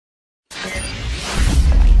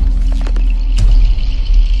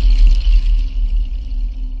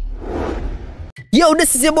Yo,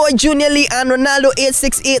 this is your boy Junior Lee and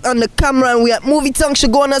Renaldo868 on the camera, and we at Movie Tongue show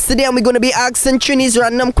going us today, and we're gonna be asking Trinis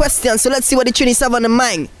random questions. So let's see what the Trinis have on the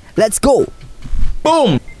mind. Let's go.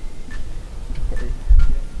 Boom.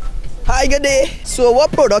 Hi, good day. So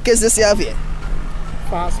what product is this you have here?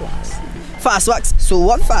 Fast wax. Fast wax. So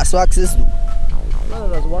what fast wax is? No,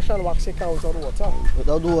 just wash and wax it out without water.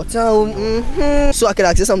 Without water. So I can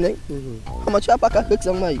ask you something. How much you pack of cooks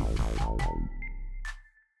on my?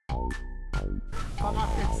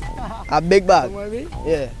 A big bag.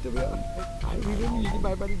 Yeah. I really need to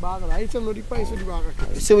buy by the bag. I tell you the price of the bag.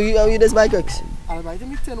 So you just buy cooks? I buy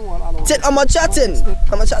them 10 10, how much chatting?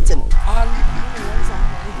 How much chatting?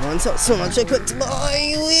 And So much cooks, boy.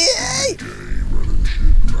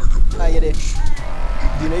 Hi, you there? Do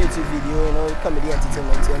you know YouTube video, you know, comedy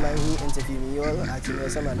entertainment, you man who interview me, you all asking me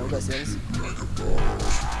some random questions.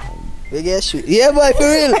 We get shoes. Yeah, boy, for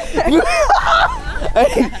real.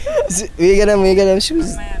 we get them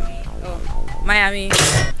shoes. Miami.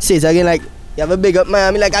 Say it again, like, you have a big up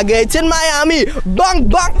Miami, like, I get in Miami, bang,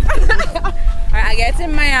 bang. I get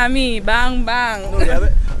in Miami, bang, bang. No, you have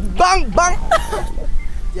it, bang, bang.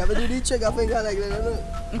 You ever do the trigger finger like that,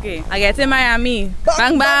 no? Okay, I get in Miami,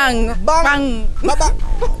 bang, bang, bang, bang, bang,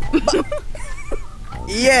 bang.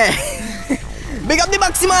 Yeah. Big up the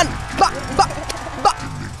Maxi man. Bang, bang, bang.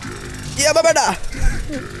 Yeah, my brother.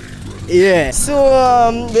 Yeah. So,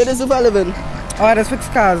 where does the fella living? Oh, that's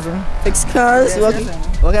fixed cars. Fixed cars? Yes,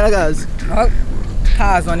 what kind of cars?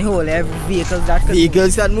 Cars on the whole, every vehicles that could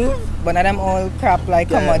Vehicles that move? But now them all crap like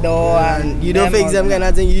Commodore and you don't fix them kind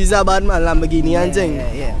of thing. You use a bad man Lamborghini and thing.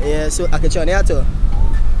 Yeah, so I can show you too.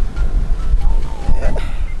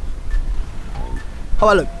 How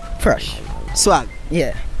I look? fresh. Swag.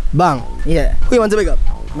 Yeah. Bang. Yeah. Who you want to pick up?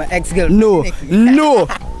 My ex-girl. No. No.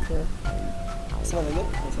 Smell good?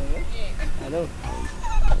 I know.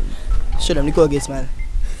 Show them the Colgates, man.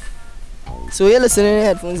 So you're listening to the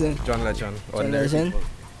headphones then? John Legend. John Legend?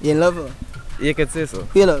 You in love her? You could say so.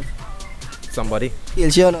 Who you love? Somebody.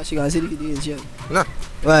 He'll show or not? She gonna see the video, he'll show. Nah.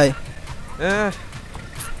 Why?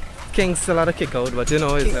 King still had a kick out, but you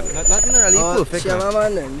know, it's not really perfect. She a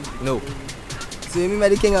man then? No. So you mean by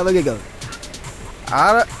the king have a kick out?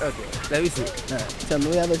 Okay, let me see. Tell me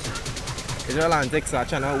what you have a see. It's Atlantic, so I'm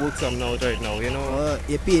trying to work some out right now, you know.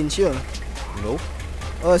 You're paying sure? No.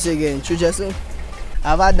 Oh, so you're getting true just so?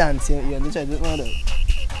 Have a dance, you want to try to do it now though?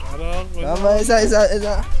 It's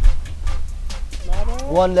a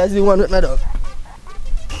one, let's do one with my dog.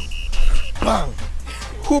 Bang!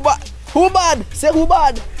 Who bad? Who bad? Say who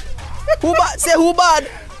bad? Who bad? Say who bad?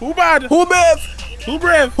 Who bad? Who brave? Who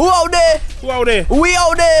brave? Who out there? Who out there? We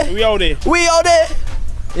out there. We out there. We out there.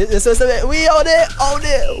 It's so simple. We out there. Out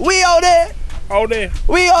there. We out there. Out there.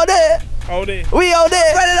 We out there. Out there. We out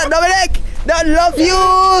there. Brother Dominic, that love you.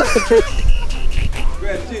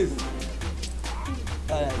 Great, cheese.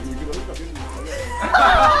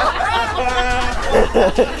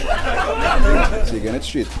 So you're getting it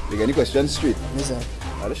straight. You're getting the question straight. Yes, sir.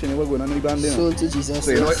 I don't know what's going on in the band there. Soul to Jesus.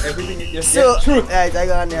 So you know what, everything you So, truth. right, I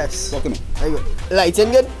got on yes. Talk to me. Very good.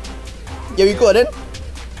 Lighting good? Yeah, we go then.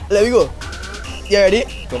 Let me go. You ready?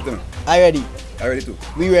 Talk to me. I ready. I ready too.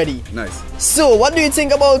 We ready. Nice. So, what do you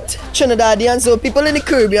think about Trinidadians? So, people in the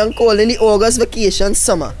Caribbean calling the August vacation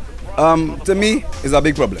summer. To me, it's a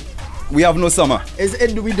big problem. We have no summer.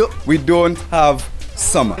 We don't have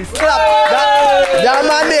summer. That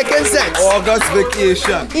man making sense. August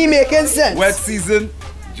vacation. He making sense. Wet season,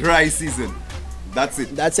 dry season. That's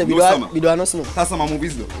it. That's it. No We summer. don't have no snow. That's summer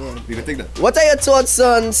movies though. Yeah. We can take that. What are your thoughts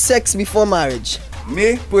on sex before marriage?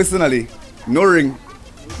 Me personally, no ring,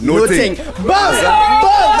 no thing. Bam!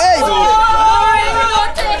 Bam! Hey!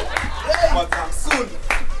 But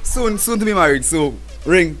soon to be married. So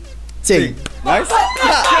ring, Ting. nice.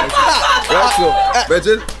 Right, so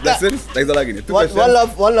Virgil, blessings. Thanks a lot again. Two questions.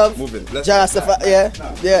 One love. Moving. Yeah.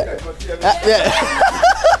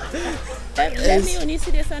 Let me only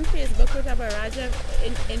see this on Facebook with a barrage of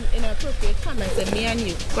inappropriate comments and me and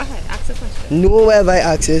you. Go ahead, ask a question. No, wherever I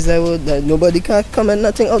ask is nobody can comment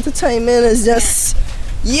nothing out of time, man. It's just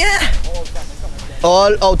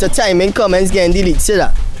all out of time in comments getting deleted. See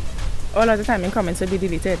that? All of the time in comments will be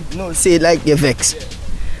deleted. No, say it like you're vexed.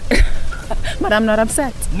 But I'm not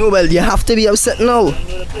upset. No, well, you have to be upset now.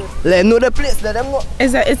 Let them know the place. Let them know.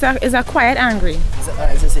 It's a quiet angry.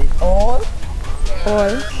 All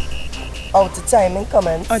All out of time in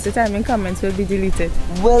comments. out the time in comments will be deleted.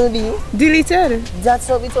 Will be. Deleted. That's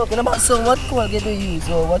what we're talking about. So what Colgate do you use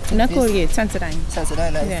or what? Not Colgate, Sensodyne.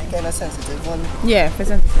 Sensodyne, like Yeah. kind of sensitive one. Yeah, for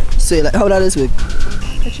sensitive. So like, how does this work?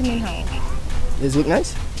 What you mean how? Does it work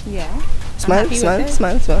nice? Yeah. Smile, happy with smile, it.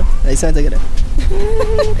 smile, smile. Like, smile together.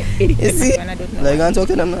 You see? When I don't know. Like, I'm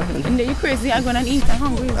talking to them now. And then you crazy, I'm gonna eat, I'm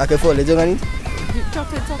hungry. I can fall, you gonna eat? Talk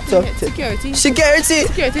to Talk to- security. Security!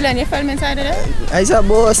 Security, let you film inside of there. I said,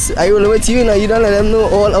 boss, I roll with you now. You don't let them know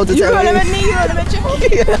all out the You time. rolling with me, you rolling with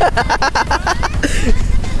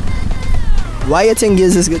you. Why you think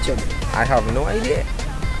is this good job? I have no idea.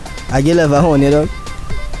 I get love a horn, you know?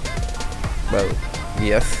 Well,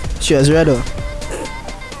 yes. She was red, though.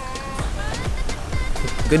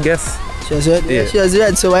 Good guess. She was red? Yeah. She was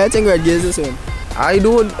red, so why you think red gives this one? I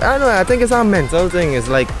don't know. I think it's a mental thing. It's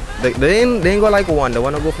like they ain't go like one. They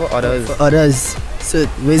wanna go for others. For others. So,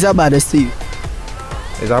 where's the baddest to you?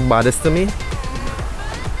 Is that baddest to me?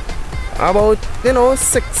 About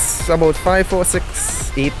 6, about 5, 4,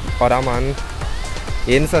 6, 8 other man.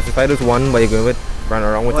 You ain't satisfied with one, but you're going with run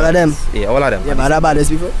around with All of them? Yeah, all of them. Yeah, but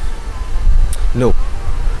baddest before? No.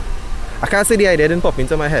 I can't say the idea didn't pop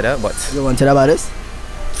into my head, but You wanted the baddest?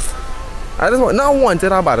 I just not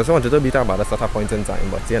wanted a baddest. I wanted to beat a baddest at a point in time,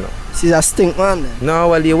 but She's a stink man then. No,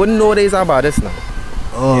 well, you wouldn't know there's a baddest now.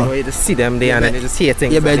 Oh. You just see them there and then you just hear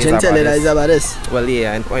things. You and better there's a tell you that baddest. it's a baddest. Well,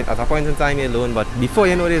 yeah, and at a point in time you're alone, but before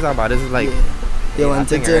you know there's a baddest, it's like You wanted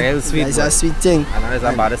thing to. real sweet. It's boy. a sweet thing. And there's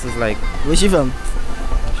a baddest is like Where's she from?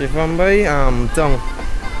 she from by tongue.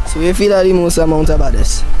 So you feel that the most amount of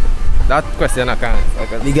baddest? That question I can't.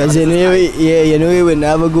 Because you know, you know you will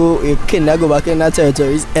never go, you cannot go back in that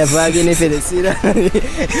territories ever again if you see that.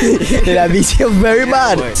 It'll be very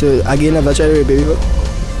bad. Boy. So again, never try to rape you before?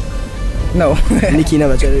 No. Nikki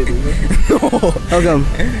never tried to rape you before? No. How come?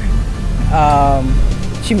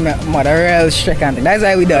 She mother real strict and thing. That's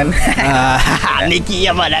why we done. Nikki,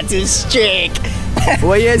 your mother too strict.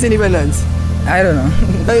 What year is independence? I don't know.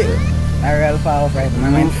 Hey, I real far off right now.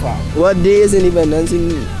 I'm in far. what day is independence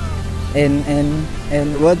in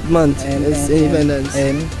what month is independence?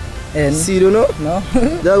 in See, you don't know?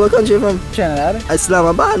 no. Dog, what country you from? Trinidad.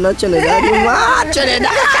 Islamabad, not Trinidad. You mad? Trinidad!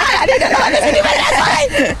 I didn't know this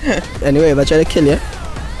independence. Anyway, if I try to kill you,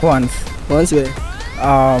 Once. once way,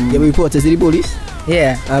 you report to the police.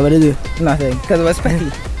 Yeah. What do you do? Nothing. Because it was petty.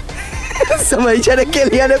 Somebody try to kill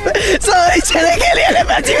you. Somebody try to kill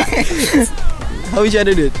you. How you try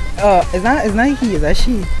to do it? It's not he, it's a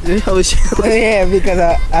she. How is she? Yeah, because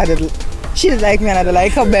I did. She like me and I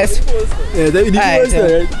like her best. Yeah, that you Alright, did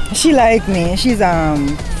so right? she like me. She's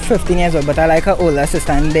 15 years old, but I like her older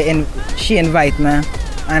sister. And she invite me,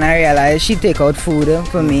 and I realize she take out food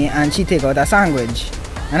for me, and she take out a sandwich.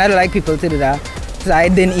 And I don't like people to do that, so I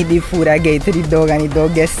didn't eat the food. I gave it to the dog, and the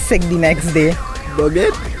dog gets sick the next day. Dog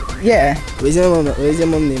it? Yeah. Where's your mom? Where's your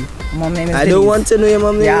mom name? Mom name is I don't want to know your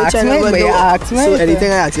mom name. Yeah, Which ask I me, never but you know. ask me. So anything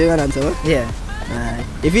I ask you, you can answer, huh? Yeah. Alright.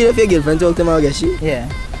 If you your girlfriend talk to me, I'll get she. Yeah.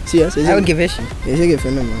 See ya. So I would give it she. Yes, you give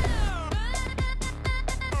him number.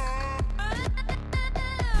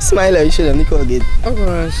 Smile like you should have the Colgate. Oh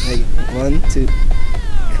gosh. Like 1, 2.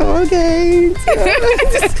 Colgate.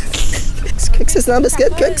 Cricks is not a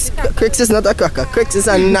biscuit. Cricks is not a cracker. Cricks is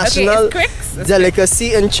a national Okay, it's Cricks.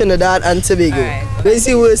 delicacy in Trinidad and Tobago. Alright. What is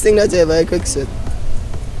the worst thing that you ever had Cricks with?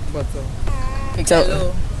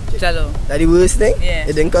 Jello. Jello. That the worst thing? Yeah.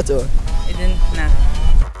 It didn't cut off. It didn't, nah.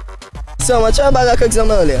 So much a bag of Cricks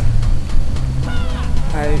on earlier?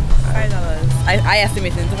 $5. I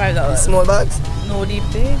estimated into $5. Small bags? No deep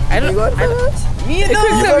big. I don't. You got I don't. $5? Me You no.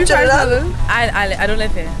 from Trinidad? I don't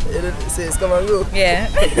live here. Say it's come and go. Yeah.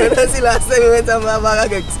 When I see last time we went to my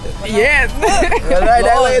bag of Cricks. Yes. Alright,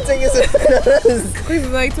 that's why you think it's Cricks is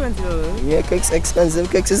like $20. Yeah, Cricks expensive.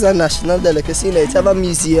 Cricks is a national delicacy. Now it's have a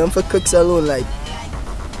museum for Cricks alone, like.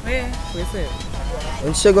 Where? Where's it?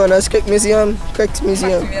 And she go on a Crick museum, Cricks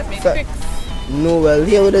museum. That's made Fa- Cricks. No, well,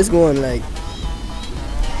 here what is going like.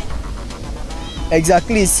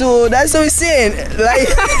 Exactly. So that's what we're saying. Like.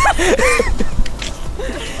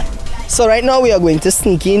 So right now we are going to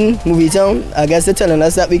sneak in Movie Town. I guess they're telling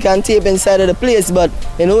us that we can't tape inside of the place, but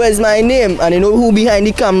you know where's my name and you know who behind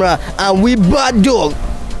the camera, and we bad dog.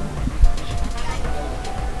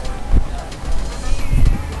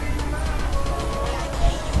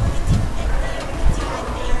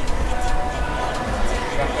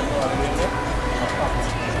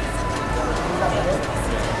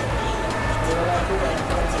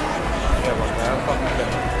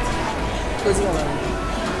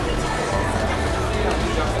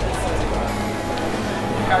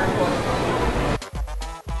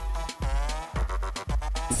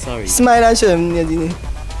 Sorry. Smile and show them.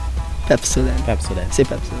 Pepsodent. Pepsodent. Say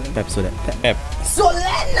Pepsodent. Pepsodent. Pep.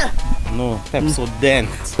 Solen! No, Pepsodent.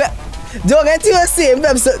 Don't get you saying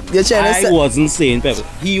Pepsodent. You're trying to I say. wasn't saying Pep.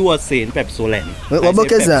 He was saying Pepsodent. What I book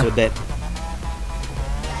say is that? Pepsodent.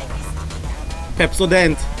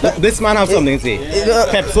 Pepsodent. This man have something to say.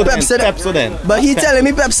 Pepsodent. But he telling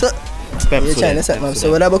me Pepsodent. You're trying to set me up. So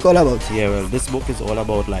what that book all about? Yeah, well, this book is all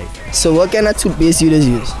about life. So what kind of toothpaste you just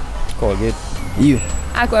use? Colgate. You.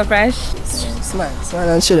 Aquafresh. Smile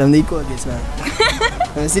and show them the Colgate, man.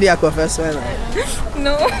 Let me see the Aquafresh, smile.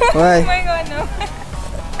 No. Why? Oh my god, no.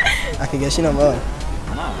 I can get she number.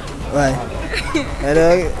 Why? I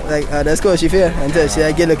don't like that's cool she feel until she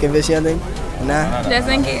like get looking for she and thing. Nah. Just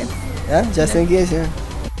in case. Yeah, just in case, yeah.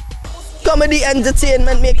 Comedy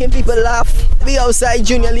entertainment making people laugh. We outside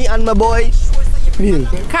Junior Lee and my boy.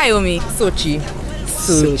 Kayomi. Sochi.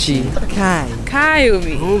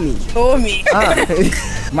 Kayomi. Homie.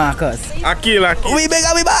 Marcus. Akil. We big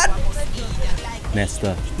and we bad.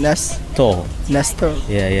 Nestor. Nestor.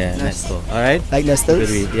 Yeah, Nestor. Alright? Like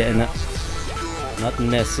Nestors? Yeah, not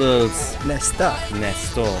Nestles. Nestor.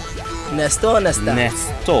 Nestor.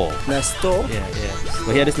 Yeah.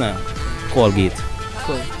 But here this now. Colgate.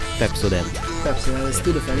 Cool. Pepsodent. Pepsodent, it's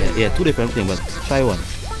two different. Yeah, two different things, but try one.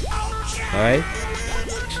 Alright?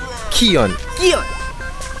 Keon.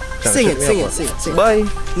 Sing it. Bye.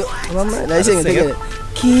 No, mama, let's sing it together.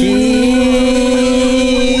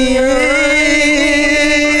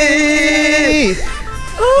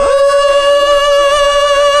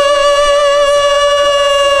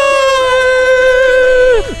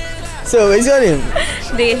 So, what's your name?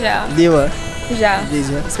 Deja. Deva. Deja.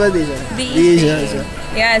 Spell Deja. Deja.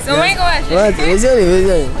 Yes. Oh my gosh. What? What's your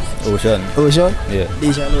name? Ocean. Yeah.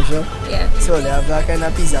 Deja and Ocean. Yeah. So they have that kind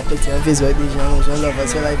of pizza picture on Facebook. Deja and Ocean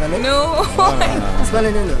lovers for life, and it. No. Spell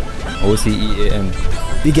it in there. OCEAN.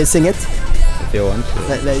 We can sing it. If you want.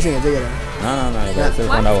 Like sing it together. No, you gotta sing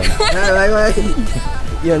on that one. Right.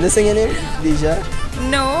 You want to sing your name? Deja?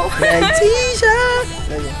 No. Like Deja.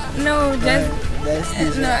 No, just. That's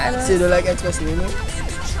Deja. No, I don't. So you don't like expressing your name?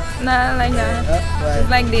 Not like that. Why? It's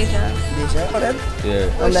like Deja. Deja? What then? Yeah.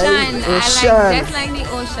 Ocean. Ocean. I like just like the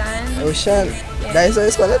ocean. Ocean. Yeah. That is how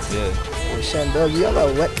you spell it? Yeah. Ocean, dog. You have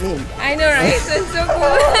a wet name. I know, right? So it's so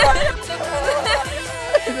cool.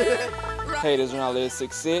 Hey, this is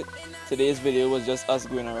Renaldo868. Today's video was just us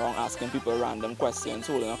going around asking people random questions,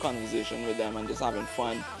 holding a conversation with them and just having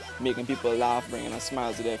fun, making people laugh, bringing a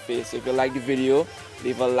smile to their face. So if you like the video,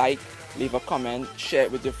 leave a like, leave a comment, share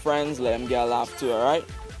it with your friends, let them get a laugh too, alright?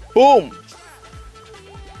 Boom!